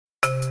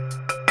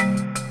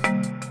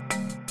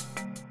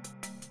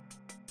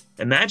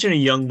Imagine a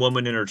young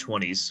woman in her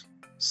 20s,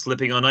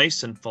 slipping on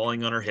ice and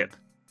falling on her hip.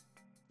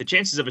 The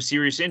chances of a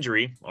serious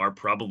injury are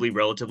probably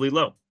relatively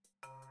low.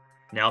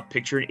 Now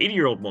picture an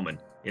 80-year-old woman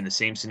in the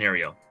same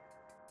scenario.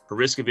 Her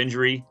risk of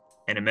injury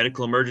and a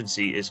medical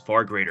emergency is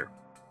far greater.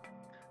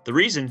 The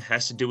reason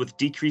has to do with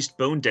decreased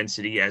bone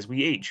density as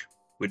we age,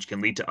 which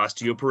can lead to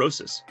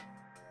osteoporosis.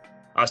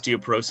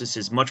 Osteoporosis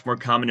is much more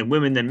common in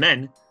women than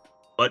men,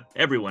 but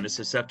everyone is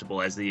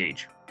susceptible as they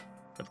age.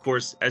 Of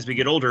course, as we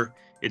get older,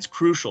 it's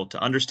crucial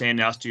to understand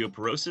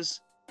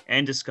osteoporosis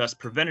and discuss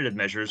preventative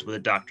measures with a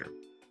doctor.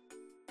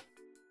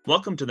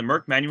 Welcome to the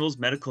Merck Manual's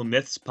Medical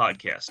Myths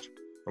podcast,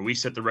 where we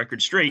set the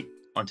record straight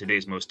on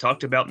today's most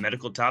talked about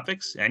medical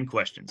topics and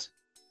questions.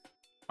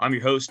 I'm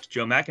your host,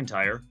 Joe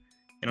McIntyre,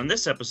 and on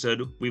this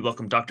episode, we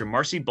welcome Dr.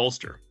 Marcy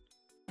Bolster.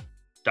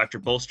 Dr.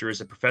 Bolster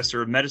is a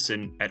professor of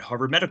medicine at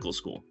Harvard Medical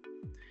School.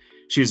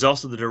 She is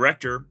also the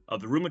director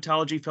of the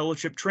Rheumatology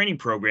Fellowship Training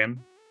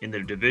Program in the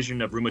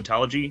Division of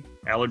Rheumatology,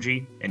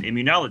 Allergy, and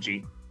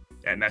Immunology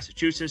at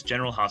Massachusetts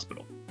General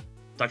Hospital.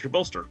 Dr.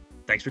 Bolster,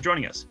 thanks for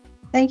joining us.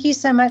 Thank you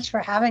so much for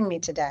having me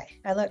today.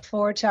 I look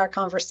forward to our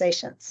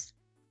conversations.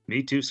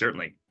 Me too,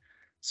 certainly.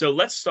 So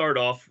let's start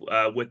off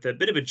with a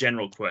bit of a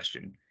general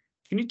question.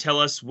 Can you tell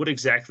us what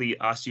exactly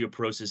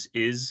osteoporosis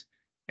is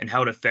and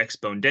how it affects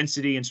bone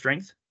density and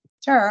strength?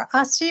 Sure.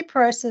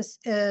 Osteoporosis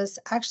is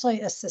actually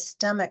a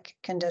systemic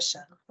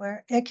condition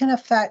where it can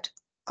affect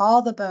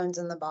all the bones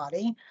in the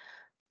body.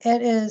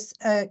 It is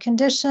a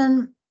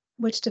condition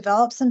which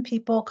develops in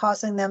people,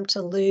 causing them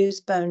to lose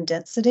bone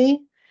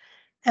density.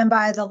 And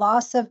by the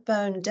loss of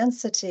bone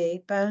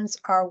density, bones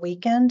are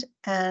weakened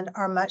and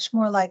are much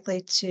more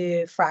likely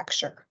to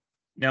fracture.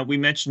 Now, we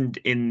mentioned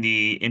in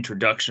the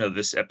introduction of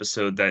this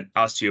episode that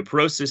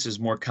osteoporosis is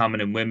more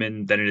common in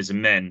women than it is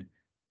in men,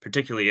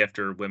 particularly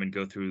after women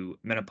go through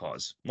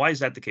menopause. Why is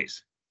that the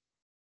case?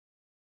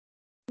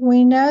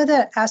 We know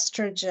that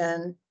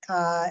estrogen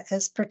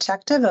is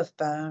protective of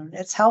bone.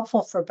 It's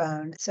helpful for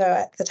bone. So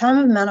at the time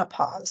of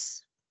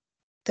menopause,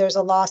 there's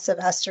a loss of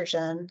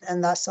estrogen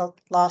and thus a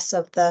loss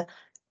of the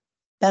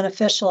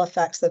beneficial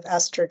effects of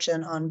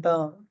estrogen on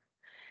bone.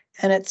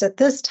 And it's at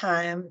this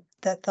time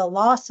that the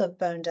loss of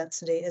bone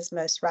density is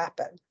most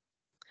rapid.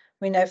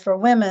 We know for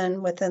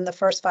women within the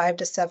first 5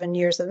 to 7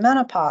 years of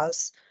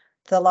menopause,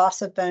 the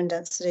loss of bone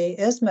density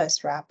is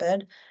most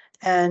rapid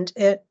and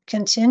it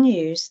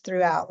continues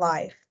throughout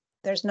life.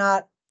 There's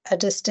not a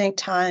distinct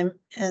time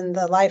in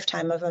the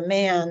lifetime of a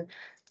man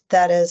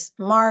that is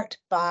marked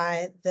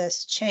by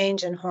this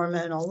change in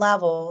hormonal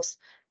levels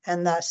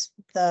and thus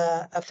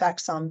the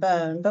effects on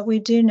bone. But we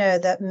do know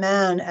that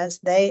men, as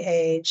they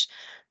age,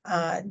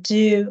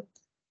 do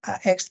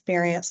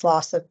experience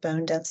loss of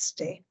bone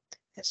density.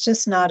 It's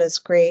just not as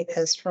great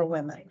as for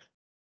women.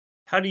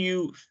 How do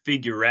you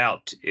figure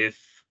out if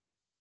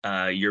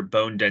your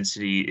bone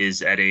density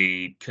is at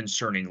a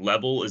concerning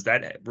level? Is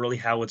that really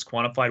how it's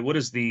quantified? What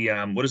is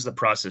the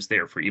process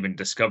there for even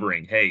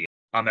discovering, hey,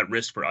 I'm at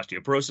risk for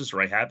osteoporosis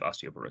or I have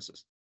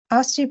osteoporosis?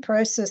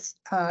 Osteoporosis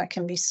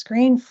can be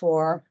screened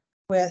for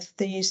with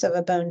the use of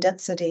a bone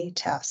density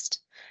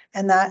test.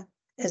 And that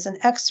is an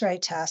X-ray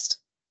test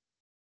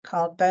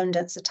called bone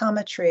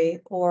densitometry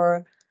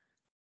or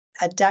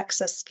a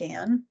DEXA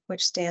scan,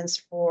 which stands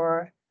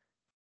for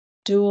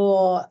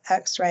dual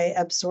X-ray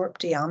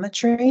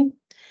absorptiometry.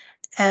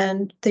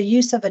 And the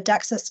use of a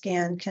DEXA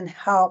scan can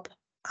help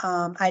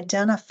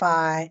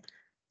identify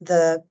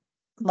the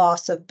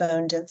loss of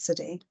bone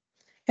density.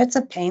 It's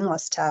a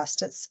painless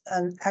test. It's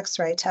an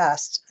X-ray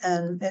test,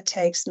 and it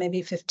takes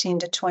maybe 15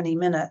 to 20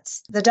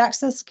 minutes. The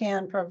DEXA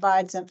scan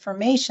provides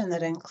information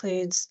that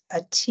includes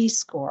a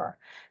T-score,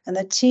 and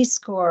the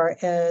T-score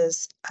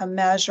is a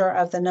measure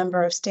of the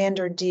number of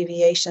standard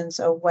deviations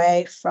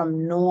away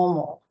from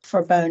normal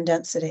for bone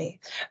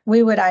density.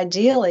 We would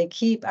ideally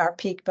keep our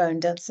peak bone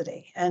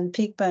density, and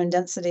peak bone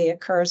density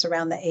occurs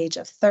around the age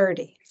of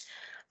 30.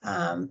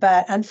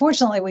 But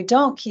unfortunately, we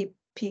don't keep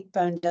peak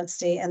bone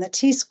density, and the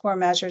T-score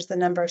measures the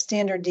number of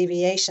standard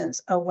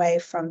deviations away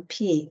from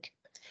peak.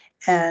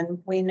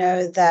 And we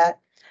know that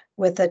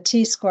with a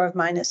T-score of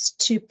minus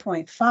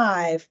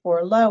 2.5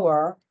 or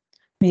lower,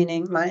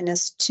 meaning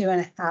minus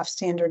 2.5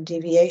 standard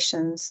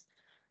deviations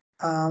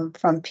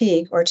from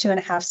peak, or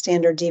 2.5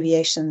 standard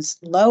deviations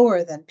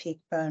lower than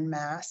peak bone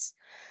mass,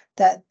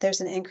 that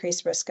there's an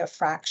increased risk of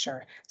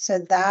fracture. So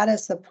that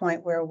is the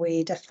point where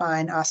we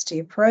define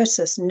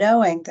osteoporosis,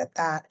 knowing that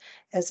that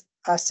is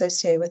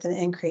associated with an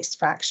increased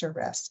fracture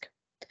risk.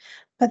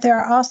 But there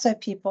are also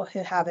people who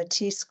have a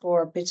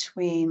T-score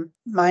between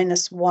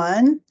minus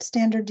 1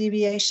 standard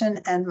deviation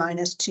and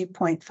minus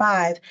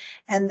 2.5,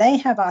 and they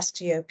have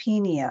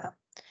osteopenia.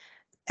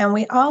 And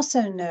we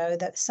also know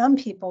that some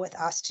people with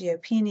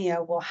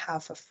osteopenia will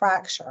have a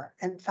fracture.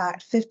 In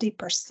fact,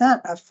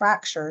 50% of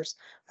fractures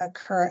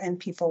occur in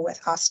people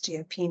with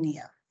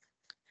osteopenia.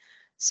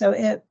 So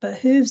it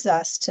behooves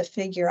us to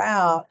figure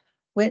out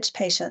which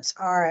patients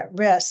are at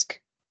risk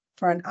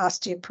for an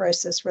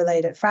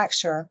osteoporosis-related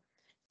fracture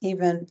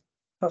even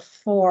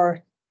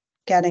before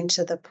getting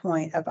to the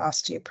point of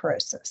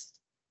osteoporosis.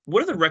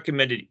 What are the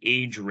recommended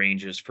age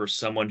ranges for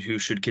someone who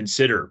should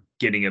consider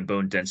getting a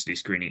bone density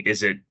screening?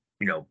 Is it,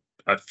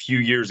 a few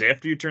years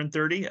after you turn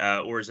 30,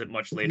 or is it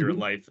much later in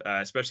life,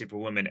 especially for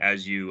women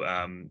as you,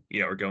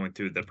 are going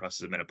through the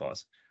process of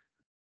menopause?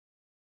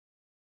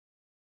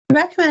 The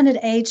recommended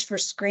age for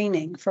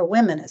screening for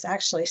women is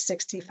actually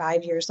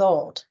 65 years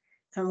old.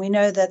 And we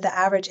know that the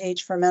average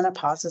age for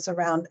menopause is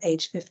around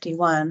age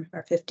 51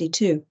 or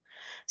 52.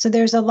 So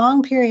there's a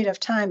long period of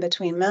time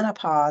between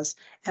menopause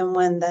and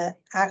when the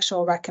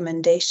actual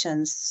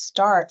recommendations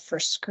start for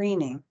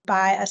screening.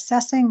 By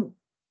assessing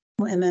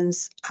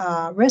women's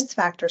risk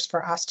factors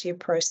for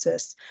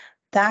osteoporosis,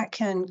 that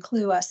can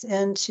clue us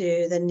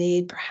into the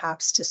need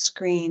perhaps to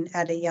screen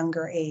at a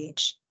younger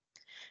age.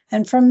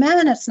 And for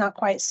men, it's not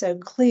quite so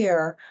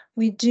clear.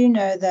 We do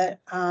know that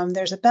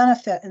there's a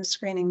benefit in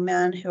screening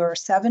men who are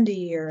 70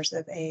 years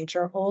of age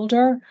or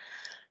older.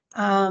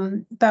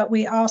 But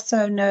we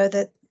also know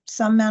that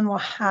some men will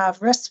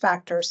have risk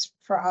factors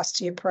for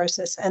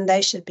osteoporosis, and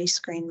they should be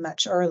screened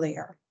much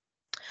earlier.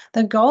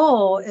 The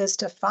goal is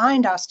to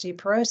find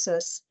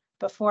osteoporosis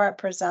before it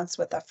presents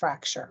with a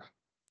fracture.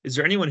 Is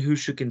there anyone who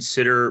should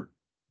consider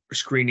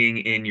screening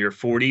in your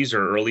 40s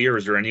or earlier?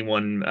 Is there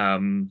anyone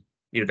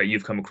that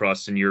you've come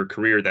across in your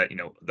career that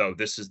though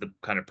this is the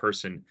kind of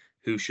person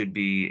who should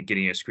be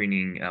getting a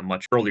screening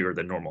much earlier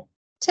than normal?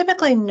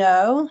 Typically,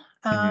 no.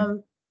 Hmm.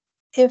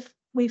 If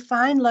we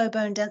find low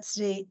bone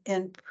density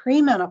in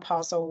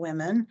premenopausal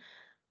women,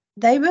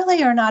 they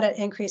really are not at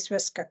increased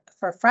risk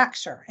for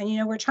fracture.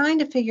 And we're trying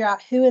to figure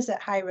out who is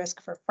at high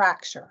risk for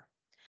fracture.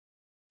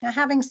 Now,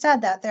 having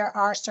said that, there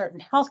are certain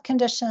health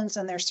conditions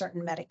and there's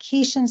certain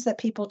medications that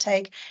people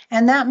take,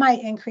 and that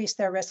might increase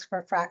their risk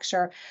for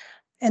fracture.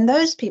 In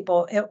those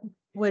people, it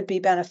would be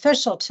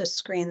beneficial to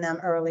screen them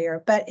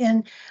earlier. But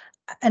in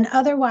an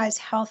otherwise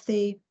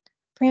healthy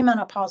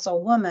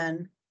premenopausal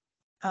woman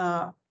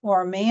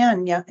or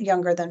man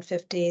younger than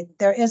 50,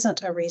 there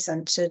isn't a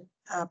reason to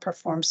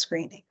perform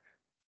screening.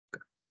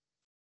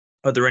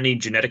 Are there any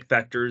genetic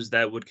factors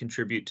that would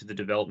contribute to the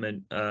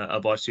development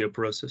of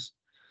osteoporosis?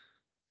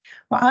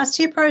 Well,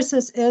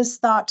 osteoporosis is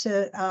thought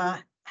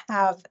to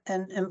have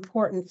an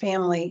important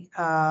family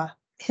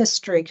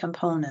history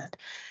component.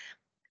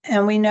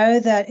 And we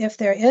know that if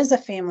there is a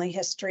family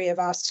history of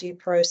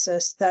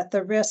osteoporosis, that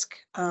the risk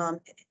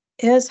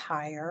is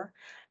higher,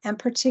 and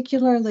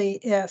particularly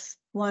if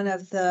one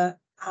of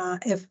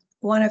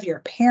your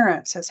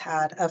parents has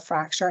had a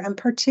fracture, and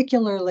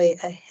particularly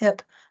a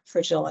hip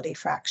fragility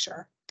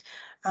fracture.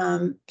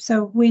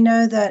 So we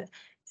know that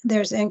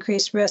there's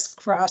increased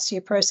risk for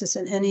osteoporosis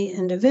in any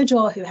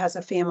individual who has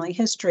a family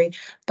history,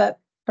 but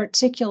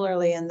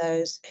particularly in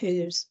those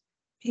whose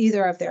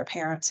either of their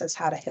parents has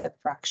had a hip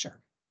fracture.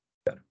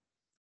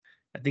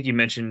 I think you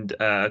mentioned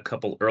a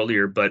couple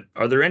earlier, but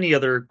are there any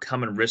other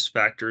common risk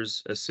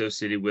factors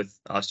associated with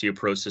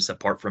osteoporosis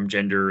apart from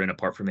gender and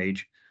apart from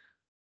age?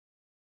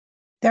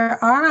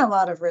 There are a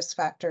lot of risk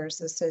factors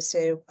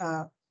associated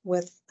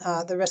with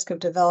the risk of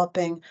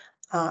developing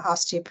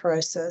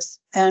osteoporosis.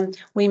 And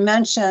we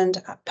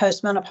mentioned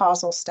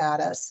postmenopausal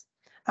status.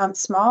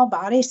 Small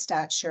body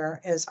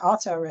stature is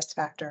also a risk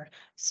factor.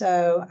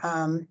 So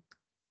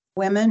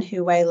women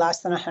who weigh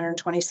less than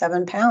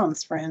 127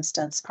 pounds, for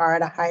instance, are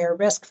at a higher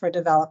risk for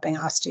developing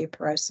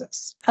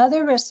osteoporosis.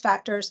 Other risk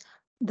factors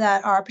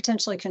that are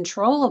potentially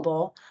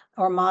controllable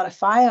or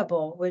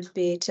modifiable would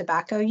be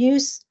tobacco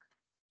use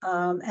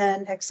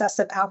and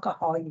excessive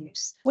alcohol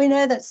use. We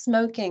know that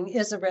smoking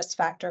is a risk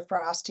factor for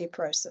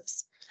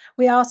osteoporosis.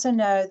 We also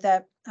know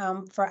that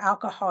for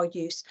alcohol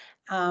use,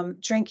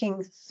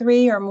 drinking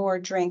 3 or more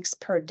drinks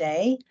per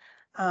day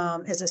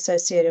is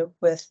associated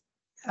with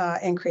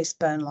increased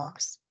bone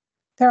loss.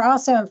 There are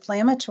also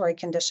inflammatory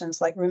conditions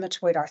like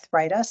rheumatoid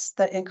arthritis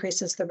that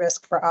increases the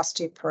risk for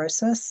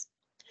osteoporosis.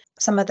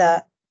 Some of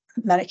the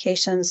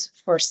medications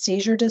for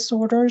seizure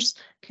disorders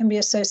can be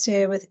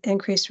associated with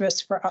increased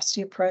risk for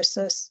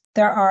osteoporosis.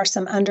 There are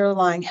some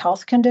underlying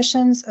health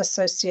conditions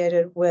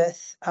associated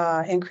with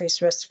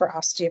increased risk for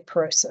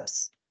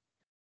osteoporosis.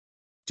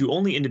 Do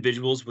only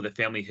individuals with a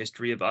family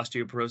history of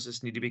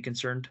osteoporosis need to be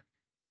concerned?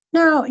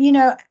 No,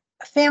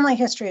 family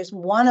history is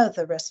one of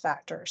the risk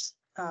factors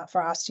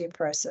for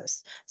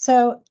osteoporosis.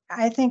 So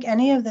I think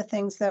any of the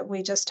things that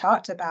we just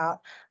talked about,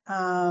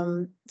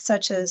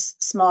 such as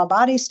small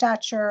body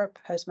stature,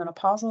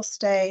 postmenopausal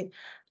state,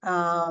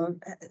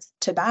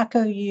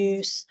 tobacco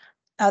use,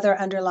 other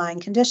underlying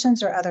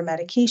conditions or other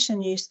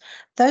medication use,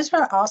 those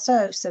are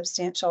also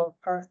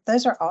significant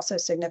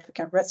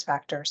risk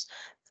factors.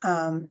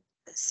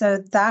 So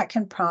that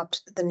can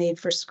prompt the need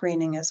for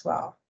screening as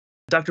well.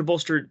 Dr.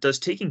 Bolster, does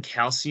taking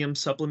calcium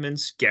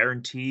supplements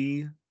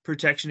guarantee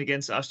protection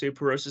against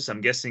osteoporosis? I'm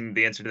guessing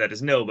the answer to that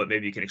is no, but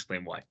maybe you can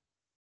explain why.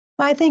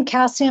 Well, I think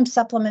calcium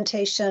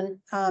supplementation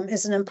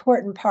is an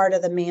important part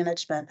of the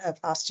management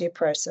of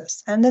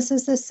osteoporosis, and this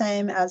is the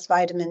same as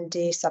vitamin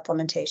D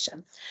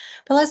supplementation.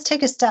 But let's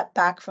take a step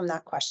back from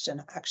that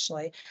question,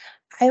 actually.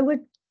 I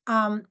would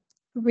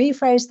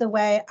reframe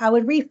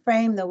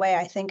the way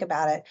I think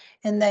about it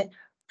in that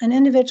an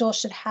individual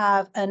should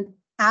have an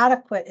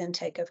adequate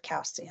intake of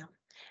calcium.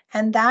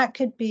 And that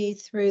could be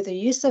through the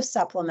use of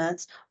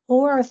supplements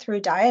or through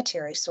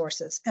dietary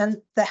sources.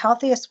 And the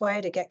healthiest way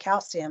to get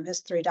calcium is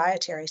through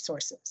dietary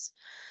sources.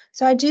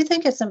 So I do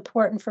think it's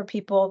important for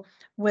people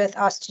with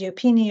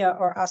osteopenia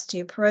or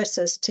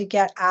osteoporosis to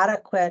get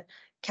adequate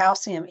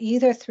calcium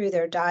either through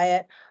their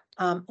diet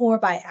or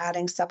by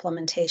adding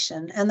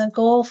supplementation. And the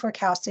goal for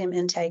calcium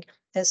intake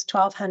is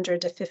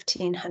 1,200 to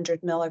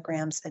 1,500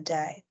 milligrams a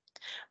day.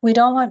 We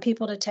don't want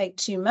people to take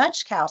too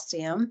much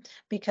calcium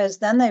because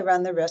then they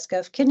run the risk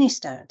of kidney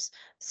stones.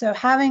 So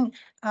having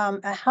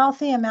a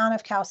healthy amount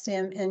of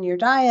calcium in your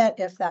diet,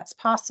 if that's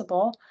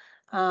possible,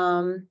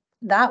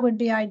 that would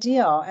be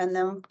ideal. And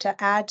then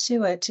to add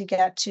to it to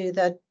get to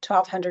the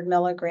 1,200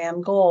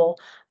 milligram goal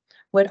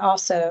would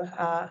also,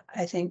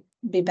 I think,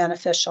 be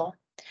beneficial.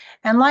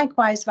 And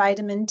likewise,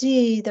 vitamin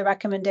D, the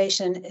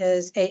recommendation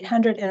is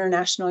 800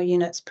 international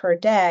units per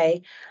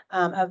day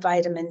of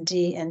vitamin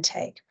D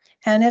intake.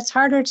 And it's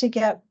harder to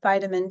get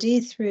vitamin D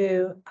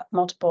through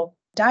multiple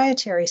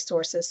dietary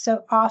sources.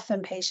 So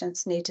often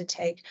patients need to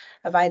take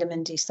a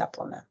vitamin D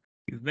supplement.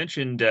 You've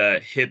mentioned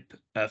hip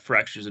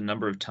fractures a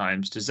number of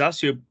times. Does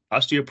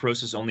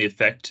osteoporosis only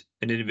affect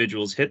an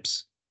individual's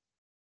hips?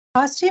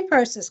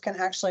 Osteoporosis can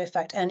actually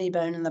affect any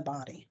bone in the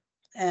body.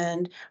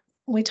 And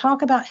we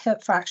talk about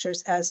hip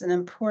fractures as an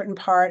important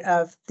part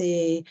of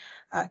the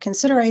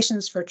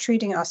considerations for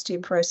treating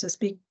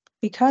osteoporosis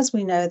because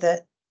we know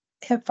that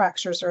hip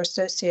fractures are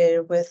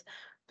associated with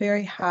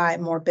very high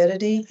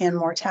morbidity and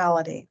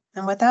mortality.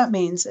 And what that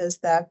means is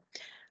that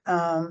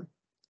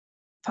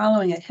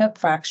following a hip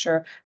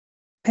fracture,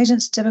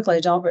 patients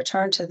typically don't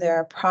return to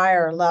their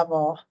prior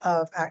level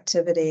of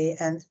activity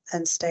and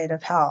state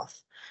of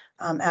health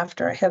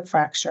after a hip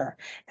fracture.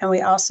 And we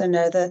also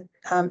know that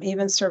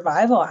even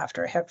survival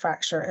after a hip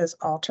fracture is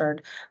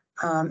altered.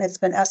 It's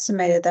been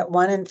estimated that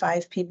 1 in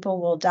 5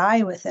 people will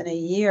die within a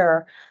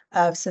year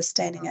of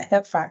sustaining a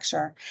hip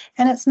fracture.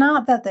 And it's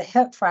not that the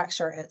hip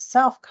fracture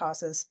itself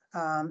causes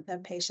a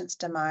patient's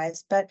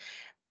demise, but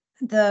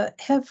the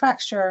hip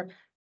fracture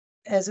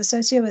is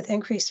associated with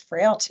increased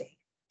frailty.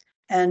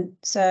 And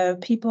so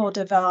people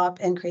develop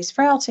increased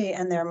frailty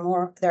and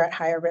they're at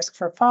higher risk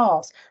for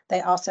falls.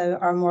 They also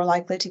are more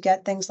likely to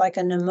get things like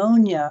a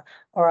pneumonia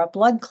or a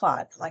blood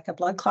clot, like a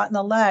blood clot in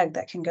the leg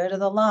that can go to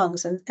the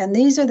lungs. And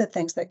these are the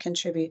things that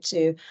contribute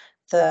to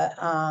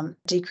the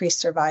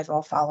decreased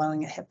survival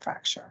following a hip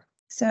fracture.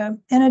 So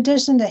in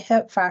addition to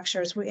hip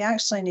fractures, we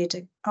actually need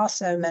to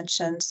also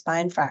mention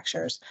spine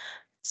fractures.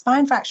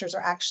 Spine fractures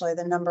are actually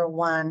the number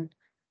one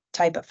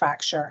type of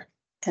fracture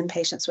in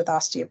patients with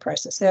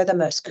osteoporosis. They're the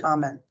most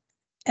common.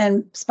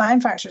 And spine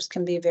fractures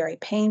can be very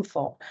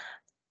painful.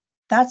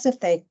 That's if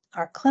they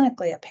are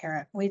clinically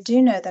apparent. We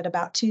do know that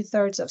about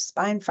 2/3 of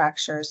spine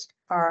fractures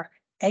are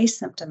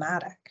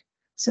asymptomatic.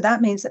 So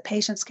that means that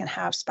patients can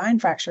have spine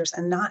fractures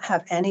and not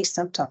have any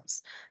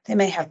symptoms. They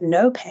may have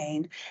no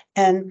pain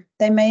and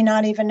they may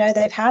not even know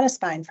they've had a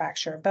spine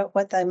fracture. But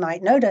what they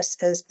might notice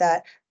is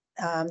that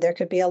there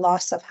could be a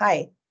loss of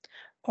height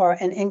or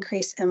an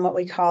increase in what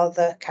we call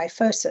the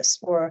kyphosis,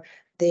 or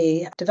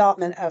the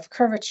development of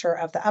curvature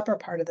of the upper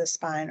part of the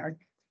spine, or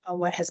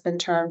what has been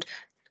termed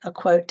a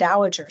quote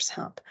dowager's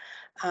hump.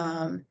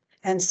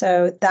 And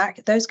so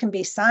those can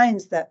be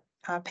signs that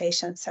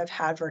patients have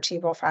had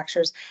vertebral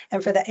fractures.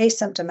 And for the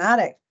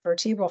asymptomatic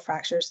vertebral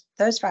fractures,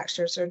 those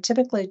fractures are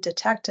typically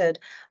detected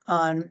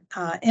on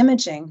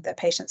imaging that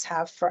patients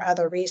have for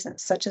other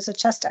reasons, such as a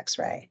chest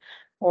X-ray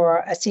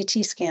or a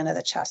CT scan of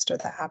the chest or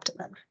the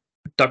abdomen.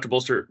 Dr.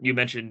 Bolster, you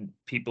mentioned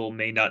people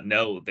may not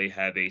know they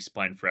have a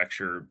spine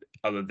fracture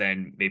other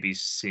than maybe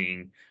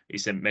seeing,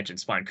 mentioned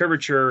spine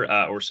curvature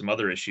or some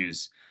other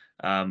issues.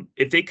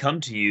 If they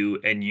come to you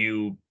and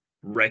you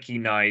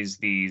recognize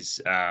these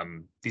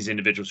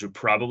individuals who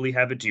probably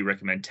have it, do you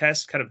recommend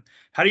tests? Kind of,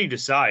 how do you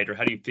decide, or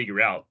how do you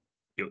figure out,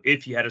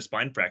 if you had a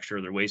spine fracture?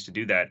 Are there ways to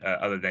do that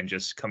other than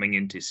just coming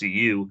in to see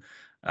you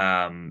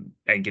and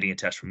getting a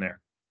test from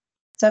there?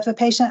 So if a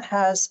patient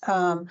has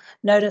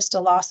noticed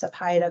a loss of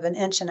height of 1.5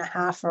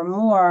 inches or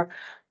more,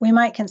 we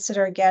might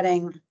consider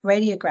getting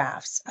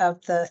radiographs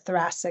of the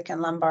thoracic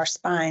and lumbar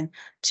spine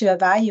to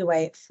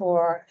evaluate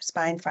for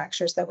spine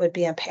fractures that would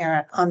be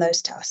apparent on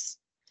those tests.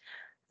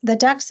 The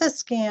DEXA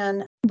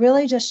scan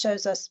really just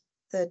shows us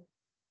the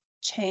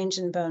change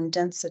in bone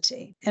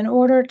density. In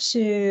order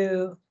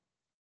to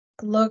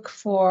look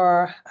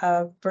for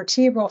a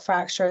vertebral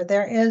fracture,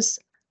 there is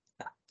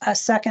a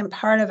second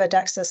part of a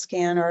DEXA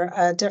scan, or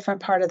a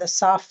different part of the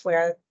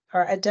software,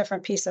 or a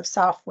different piece of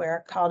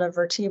software called a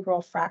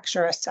vertebral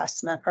fracture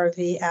assessment, or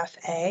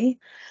VFA,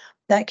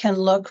 that can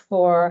look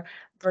for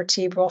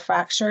vertebral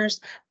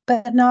fractures,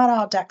 but not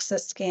all DEXA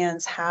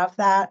scans have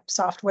that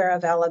software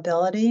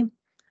availability.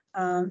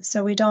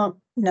 So we don't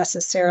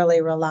necessarily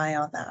rely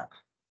on that.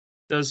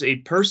 Does a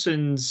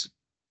person's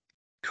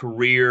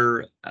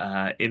career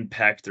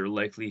impact their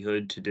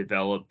likelihood to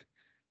develop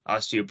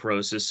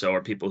osteoporosis? So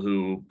are people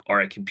who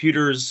are at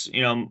computers,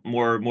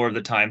 more of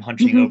the time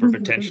hunching over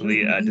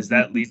potentially, does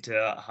that lead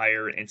to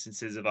higher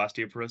instances of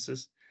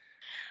osteoporosis?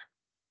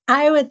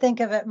 I would think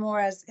of it more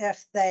as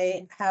if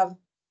they have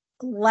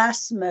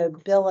less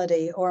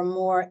mobility or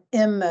more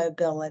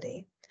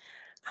immobility.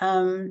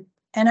 And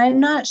I'm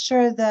not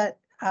sure that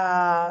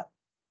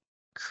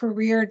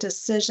career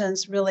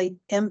decisions really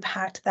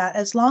impact that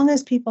as long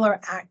as people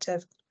are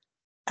active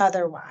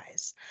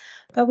otherwise.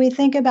 But we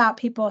think about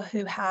people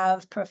who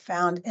have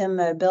profound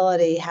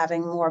immobility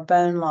having more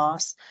bone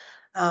loss.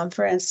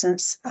 For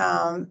instance,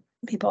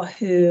 people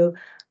who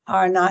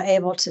are not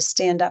able to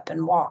stand up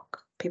and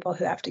walk, people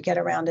who have to get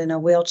around in a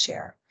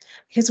wheelchair,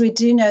 because we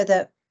do know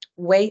that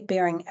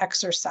weight-bearing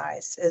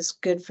exercise is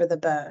good for the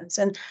bones.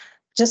 And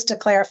just to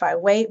clarify,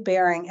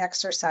 weight-bearing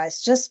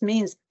exercise just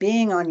means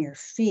being on your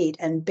feet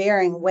and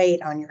bearing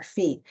weight on your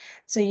feet.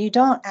 So you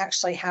don't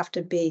actually have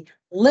to be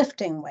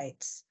lifting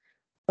weights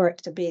for it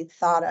to be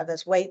thought of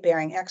as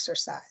weight-bearing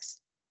exercise.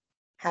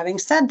 Having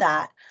said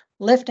that,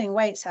 lifting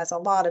weights has a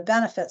lot of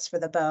benefits for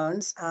the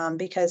bones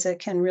because it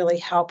can really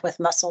help with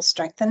muscle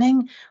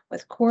strengthening,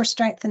 with core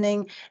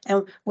strengthening,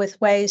 and with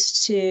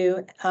ways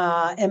to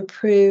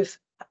improve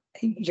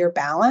your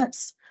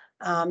balance,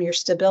 your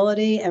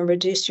stability, and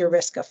reduce your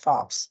risk of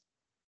falls.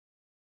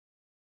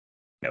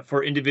 Now,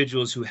 for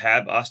individuals who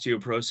have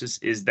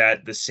osteoporosis, is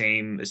that the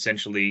same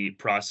essentially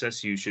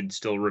process? You should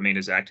still remain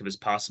as active as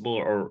possible,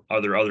 or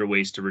are there other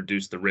ways to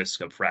reduce the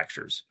risk of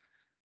fractures?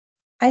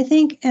 I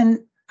think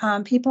in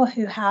people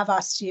who have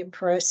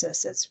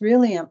osteoporosis, it's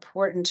really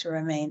important to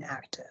remain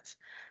active.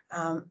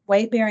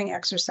 Weight-bearing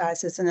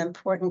exercise is an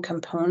important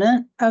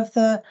component of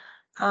the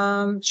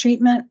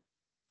treatment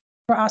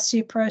for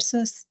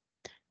osteoporosis.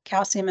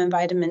 Calcium and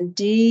vitamin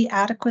D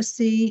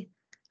adequacy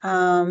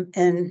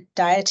and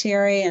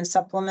dietary and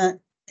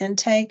supplement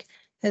intake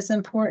is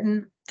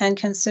important, and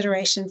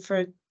consideration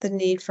for the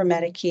need for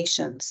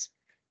medications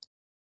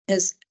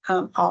is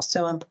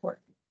also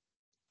important.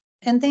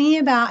 And thinking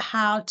about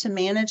how to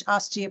manage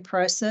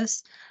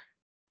osteoporosis,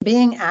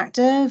 being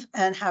active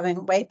and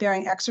having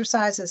weight-bearing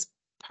exercise as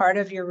part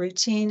of your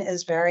routine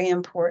is very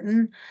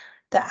important.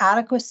 The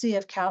adequacy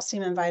of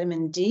calcium and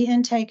vitamin D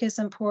intake is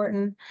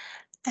important.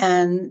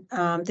 And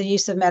the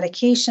use of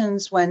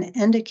medications when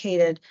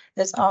indicated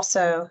is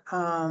also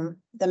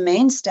the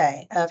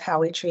mainstay of how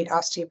we treat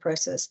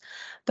osteoporosis.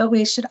 But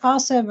we should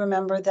also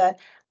remember that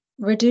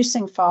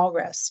reducing fall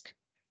risk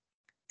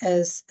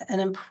is an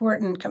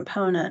important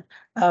component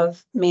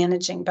of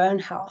managing bone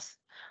health.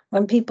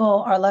 When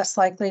people are less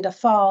likely to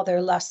fall,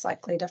 they're less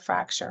likely to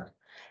fracture.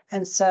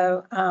 And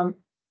so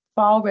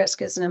fall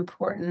risk is an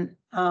important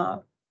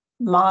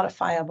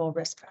modifiable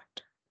risk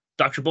factor.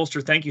 Dr. Bolster,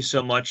 thank you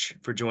so much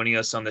for joining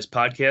us on this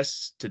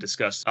podcast to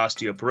discuss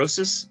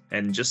osteoporosis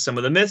and just some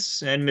of the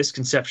myths and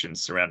misconceptions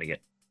surrounding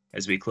it.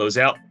 As we close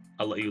out,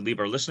 I'll let you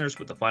leave our listeners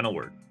with the final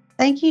word.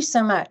 Thank you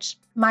so much.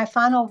 My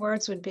final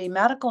words would be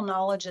medical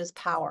knowledge is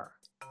power.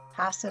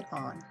 Pass it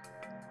on.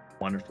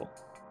 Wonderful.